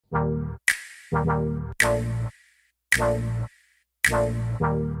Follow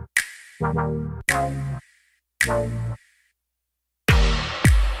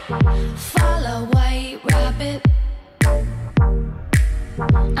white rabbit.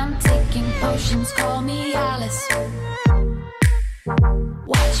 I'm taking potions, call me Alice.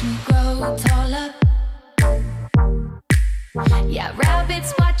 Watch me grow taller. Yeah,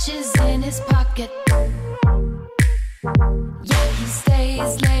 rabbit's watches in his pocket. Yeah, he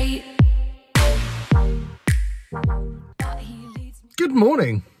stays late. But he leads me. Good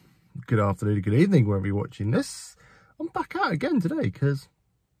morning, good afternoon, good evening, wherever you're watching this. I'm back out again today because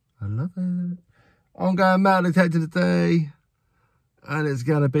I love it. I'm going metal detector today, and it's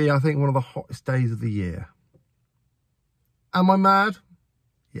going to be, I think, one of the hottest days of the year. Am I mad?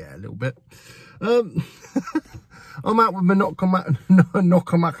 Yeah, a little bit. I'm out with my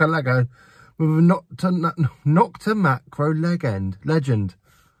Noctamacro Lego with a Noctamacro legend.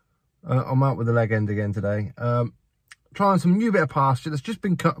 I'm out with the leg end again today. Trying some new bit of pasture that's just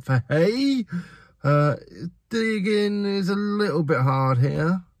been cut for hay. Digging is a little bit hard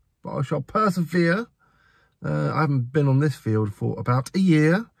here, but I shall persevere. I haven't been on this field for about a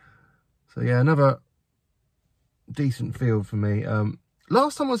year. So yeah, another decent field for me.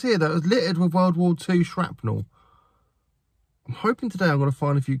 Last time I was here, though, it was littered with World War II shrapnel. I'm hoping today I'm going to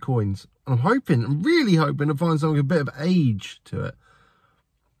find a few coins. I'm really hoping to find something with a bit of age to it.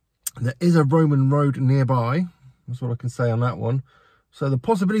 There is a Roman road nearby. That's what I can say on that one. So the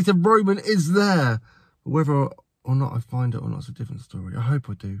possibility of Roman is there. Whether or not I find it or not is a different story. I hope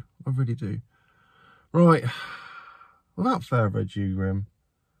I do. I really do. Right. Without further ado, Grim,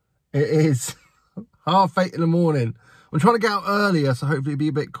 it is 8:30 in the morning. I'm trying to get out earlier, so hopefully it'll be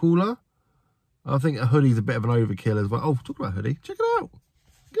a bit cooler. I think a hoodie's a bit of an overkill as well. Oh, talk about hoodie. Check it out.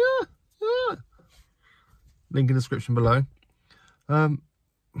 Yeah. Link in the description below. Other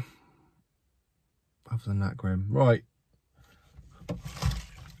than that, Grim. Right.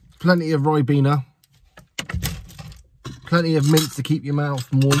 Plenty of Ribena. Plenty of mints to keep your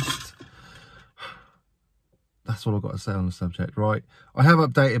mouth moist. That's all I've got to say on the subject, right? I have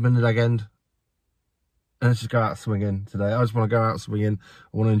updated my leg end. And let's just go out swinging today. I just want to go out swinging.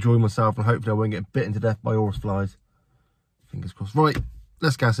 I want to enjoy myself, and hopefully I won't get bitten to death by horseflies. Fingers crossed. Right,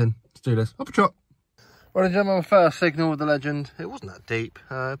 let's gas in. Let's do this. Up a trot. Right, I jumped on my first signal with the legend. It wasn't that deep.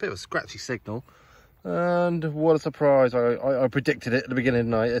 A bit of a scratchy signal. And what a surprise. I predicted it at the beginning of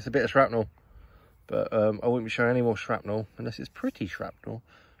the night. It's a bit of shrapnel. But I wouldn't be showing any more shrapnel unless it's pretty shrapnel.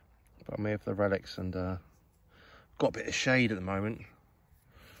 But I'm here for the relics, and got a bit of shade at the moment.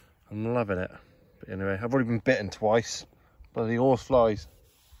 I'm loving it. But anyway, I've already been bitten twice by the horseflies.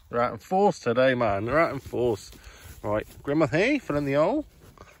 They're out in force today, man. They're out in force. Right, grab my hay, fill in the hole,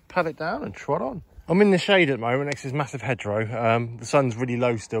 pat it down and trot on. I'm in the shade at the moment next to this massive hedgerow. The sun's really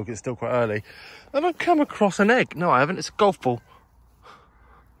low still because it's still quite early. And I've come across an egg. No, I haven't. It's a golf ball.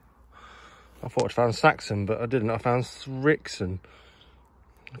 I thought I'd found Saxon, but I didn't. I found Srixon.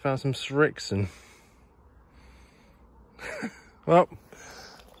 I found some Srixon. Well,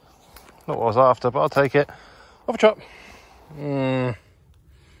 not what I was after, but I'll take it. Off a chop. Don't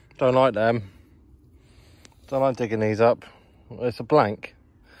like them. Don't like digging these up. It's a blank.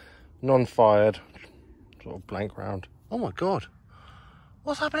 Non-fired. Sort of blank round. Oh my God.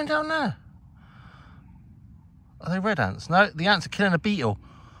 What's happening down there? Are they red ants? No, the ants are killing a beetle.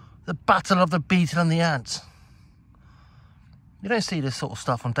 The battle of the beetle and the ants. You don't see this sort of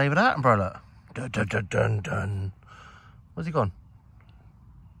stuff on David Attenborough, look. Dun, dun, dun, dun, dun. Where's he gone?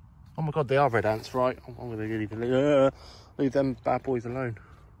 Oh my God, they are red ants, right? I'm going to leave them bad boys alone.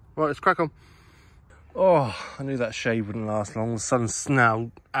 Right, let's crack on. Oh, I knew that shade wouldn't last long. The sun's now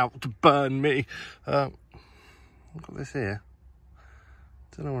out to burn me. I've got this here.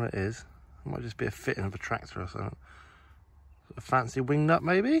 Don't know what it is. It might just be a fitting of a tractor or something. A fancy wing nut,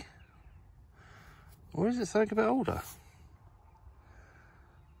 maybe? Or is it something a bit older?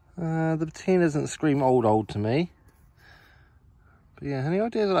 The patina doesn't scream old to me. But yeah, any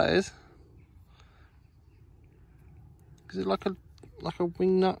idea what that is? Is it like a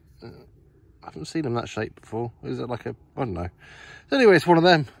wing nut? I haven't seen them that shape before. Is it like a, I don't know. Anyway, it's one of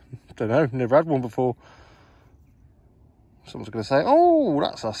them. Don't know, never had one before. Someone's going to say, oh,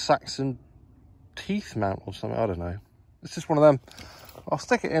 that's a Saxon teeth mount or something. I don't know. It's just one of them. I'll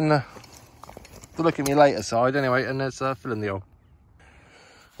stick it in the look at me later side anyway, and let's fill in the hole.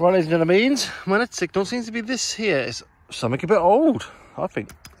 Right, ladies and gentlemen, my net signal seems to be this here. It's something a bit old. I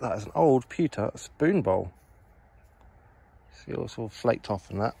think that is an old pewter spoon bowl. See, it's all flaked off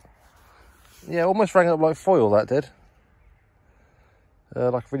and that. Yeah, almost rang up like foil, that did.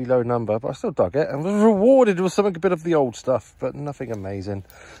 like a really low number, but I still dug it and was rewarded with something a bit of the old stuff, but nothing amazing.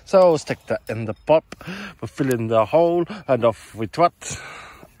 So I'll stick that in the pot for filling the hole, and off we trot.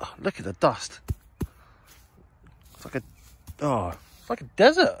 Oh, look at the dust. It's like a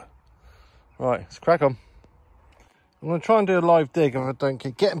desert. Right, let's crack on. I'm going to try and do a live dig if I don't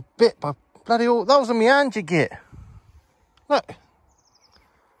keep getting bit by bloody all. That was a meander git. Look.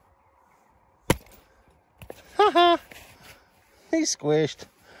 Haha. He's squished.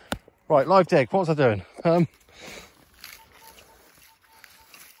 Right, live dig. What was I doing? Oh.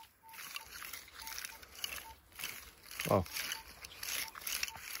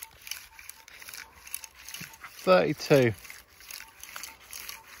 32.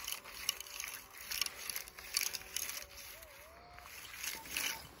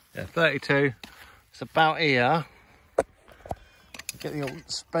 Yeah, 32. It's about here. Get the old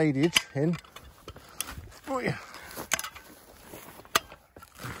spadage in.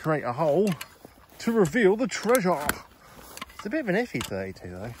 Create a hole to reveal the treasure. It's a bit of an iffy 32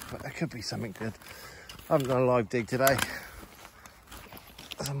 though, but there could be something good. I haven't done a live dig today,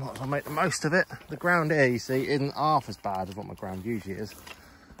 so I might as well make the most of it. The ground here, you see, isn't half as bad as what my ground usually is.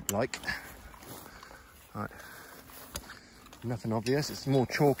 Like, right. Nothing obvious. It's more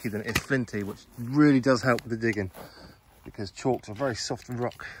chalky than it is flinty, which really does help with the digging because chalk's a very soft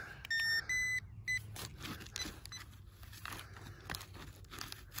rock.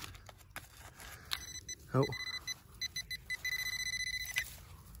 Oh.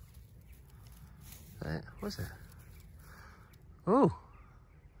 There. What's it? Oh.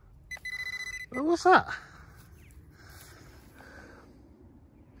 Oh, what's that?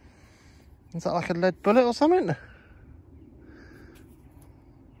 Is that like a lead bullet or something?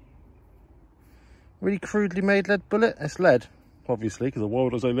 Really crudely made lead bullet. It's lead, obviously, because why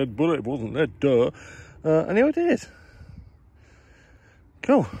would I say lead bullet? It wasn't lead, duh. And here it is.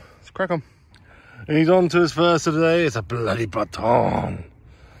 Cool. Let's crack on. And he's on to his first of the day. It's a bloody baton.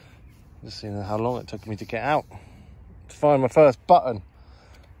 Just seeing how long it took me to get out to find my first button.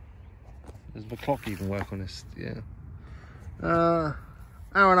 Does the clock even work on this? Yeah. Hour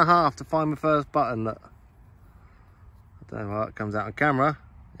and a half to find my first button. That I don't know how it comes out on camera.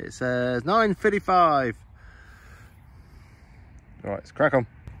 It says 9:55. Right, let's crack on.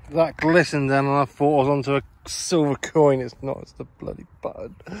 That glistened then and I thought I was onto a silver coin. It's not, it's the bloody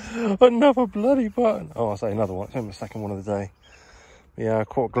button. Another bloody button. Oh, I say another one. It's only the second one of the day. Yeah, I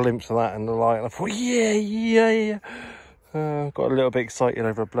caught a glimpse of that in the light and I thought, yeah. Got a little bit excited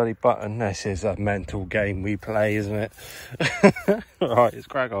over a bloody button. This is a mental game we play, isn't it? Right, let's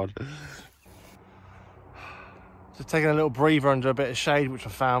crack on. Just taking a little breather under a bit of shade, which I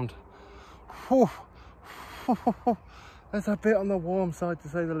found. Whew. There's a bit on the warm side, to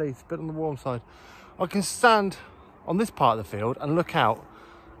say the least. A bit on the warm side. I can stand on this part of the field and look out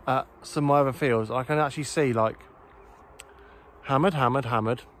at some of my other fields. I can actually see like hammered,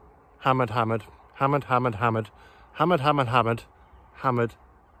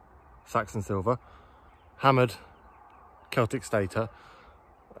 Saxon silver, hammered Celtic stater.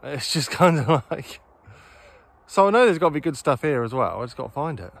 It's just kind of like, so I know there's got to be good stuff here as well. I just got to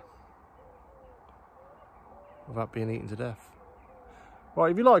find it without being eaten to death.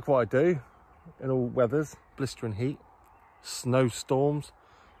 Right, if you like what I do in all weathers, blistering heat, snowstorms,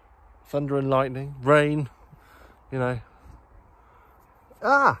 thunder and lightning, rain, you know.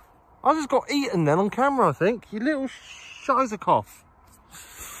 I just got eaten then on camera, I think. You little shizakoff.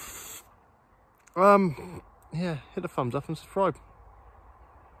 Yeah, hit the thumbs up and subscribe.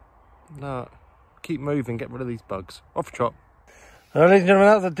 No, keep moving, get rid of these bugs. Off trot. Ladies and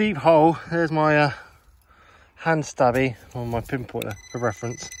gentlemen, that's a deep hole. There's my hand stabby on my pinpointer for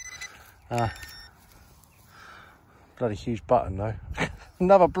reference. Bloody huge button though.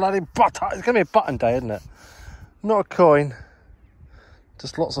 Another bloody button. It's gonna be a button day, isn't it? Not a coin.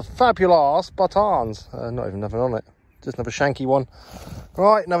 Just lots of fabulous buttons. Not even nothing on it. Just another shanky one.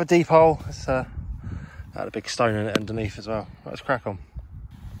 Right, another deep hole. It's had a big stone in it underneath as well. Right, let's crack on.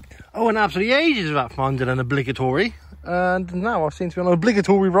 Oh, and absolutely ages without finding an obligatory. And now I seem to be on an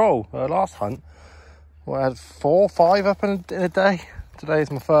obligatory roll. Last hunt, well, I had 4 or 5 up in a day. Today is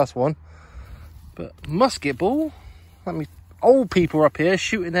my first one. But musket ball. That means old people up here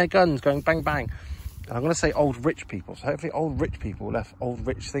shooting their guns, going bang, bang. And I'm going to say old rich people. So hopefully old rich people left old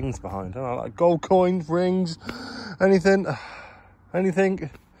rich things behind. I don't know, like gold coins, rings, anything. Anything.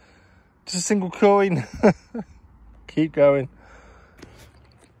 Just a single coin. Keep going.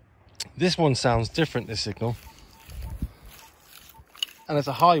 This one sounds different, this signal. And it's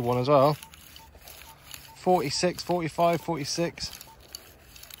a high one as well. 46, 45, 46.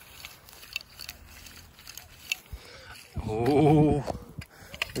 Oh,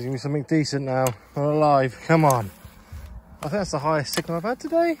 There's gonna be something decent now. I'm alive. Come on. I think that's the highest signal I've had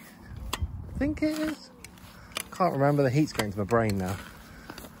today. I think it is. Can't remember. The heat's going to my brain now.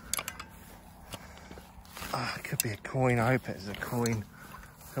 Oh, it could be a coin. I hope it's a coin.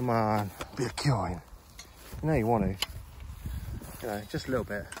 Come on, be a coin. You know you want to. You know, just a little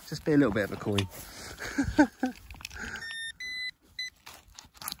bit. Just be a little bit of a coin.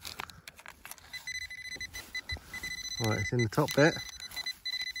 Right, it's in the top bit.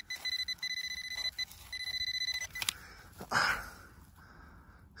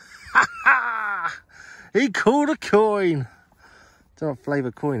 He called a coin. Don't know what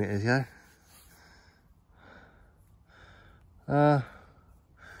flavour coin it is, yeah?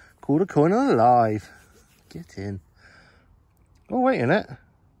 Called a coin alive. Get in. Oh, wait a minute.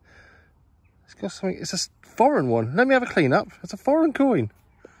 It's got something. It's a foreign one. Let me have a clean up. It's a foreign coin.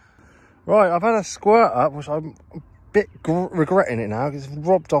 Right, I've had a squirt up, which I'm a bit regretting it now because it's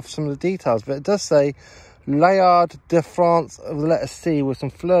robbed off some of the details. But it does say Layard de France of the letter C with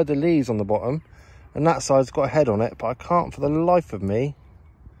some fleur-de-lis on the bottom. And that side's got a head on it, but I can't for the life of me.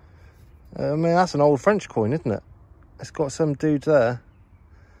 I mean, that's an old French coin, isn't it? It's got some dude there.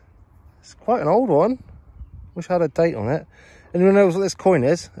 It's quite an old one. Wish I had a date on it. Anyone knows what this coin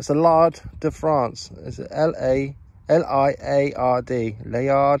is? It's a Layard de France. It's L-A-L-I-A-R-D.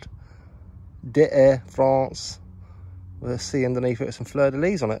 Layard de France. With a C underneath it with some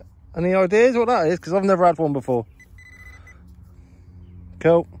fleur-de-lis on it. Any ideas what that is? Because I've never had one before.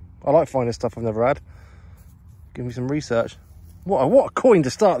 Cool. I like finding stuff I've never had. Give me some research. What a coin to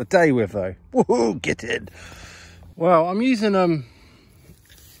start the day with, though. Woohoo, get in. Well, I'm using, on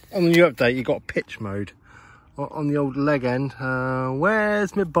the new update, you've got pitch mode on the old leg end.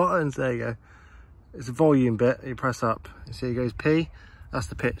 Where's my buttons? There you go. It's a volume bit. You press up. You see it goes P. That's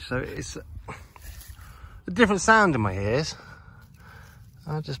the pitch. So it's a different sound in my ears.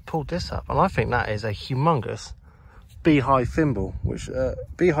 I just pulled this up, and I think that is a humongous beehive thimble, which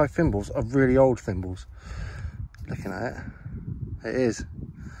beehive thimbles are really old thimbles. Looking at it, it is.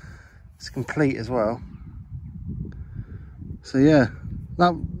 It's complete as well. So yeah,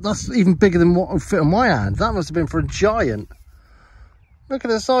 that's even bigger than what would fit on my hand. That must have been for a giant. Look at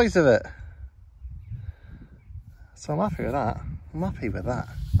the size of it. So I'm happy with that. I'm happy with that.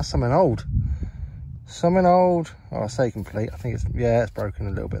 That's something old. Something old. Oh, I say complete. I think it's, yeah, it's broken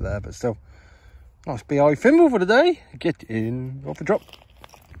a little bit there, but still. Nice beehive thimble for the day. Get in, off the drop.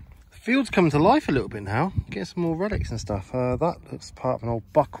 The field's coming to life a little bit now. Getting some more relics and stuff. That looks part of an old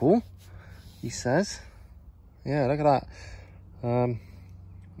buckle, he says. Yeah, look at that. I'm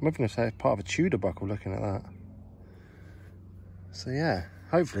even going to say it's part of a Tudor buckle looking at that. So yeah,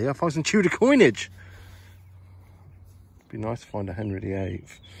 hopefully I'll find some Tudor coinage. Be nice to find a Henry VIII.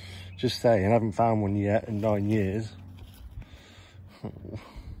 Just saying, I haven't found one yet in 9 years. Oh.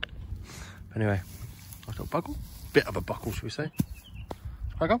 Anyway, nice little buckle. Bit of a buckle, should we say.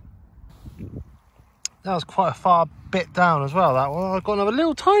 Back on. That was quite a far bit down as well, that one. I've got another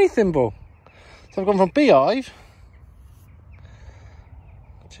little tiny thimble. So I've gone from beehive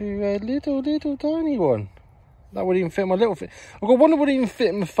to a little tiny one. That wouldn't even fit my little finger. I've got one that wouldn't even fit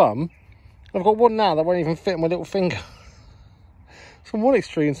in my thumb. I've got one now that won't even fit in my little finger. From one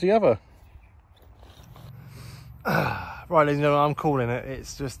extreme to the other. Right, ladies and gentlemen, I'm calling it.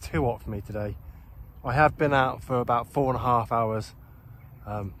 It's just too hot for me today. I have been out for about 4.5 hours.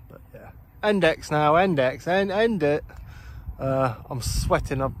 But yeah, end X now, end it. I'm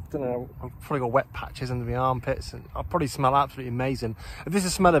sweating. I don't know. I've probably got wet patches under my armpits, and I probably smell absolutely amazing. If this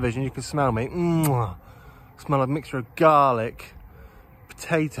is smell-o-vision, you can smell me. Smell a mixture of garlic,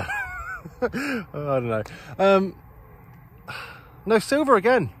 potato. I don't know. No silver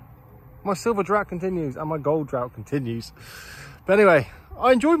again. My silver drought continues and my gold drought continues. But anyway,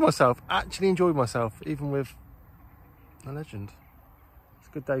 I enjoyed myself. Actually enjoyed myself, even with a legend. It's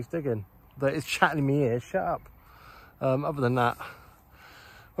a good day's digging. Though it's chatting in my ears. Shut up. Other than that,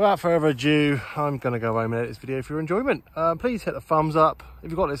 without further ado, I'm going to go home and edit this video for your enjoyment. Please hit the thumbs up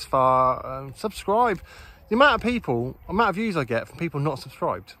if you've got this far. Subscribe. The amount of views I get from people not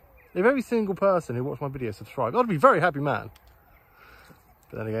subscribed. If every single person who watched my video subscribed, I'd be a very happy man.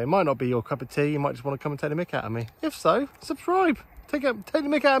 But then again, it might not be your cup of tea. You might just want to come and take the mick out of me. If so, subscribe. Take the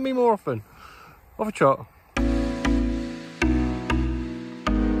mick out of me more often. Off a trot.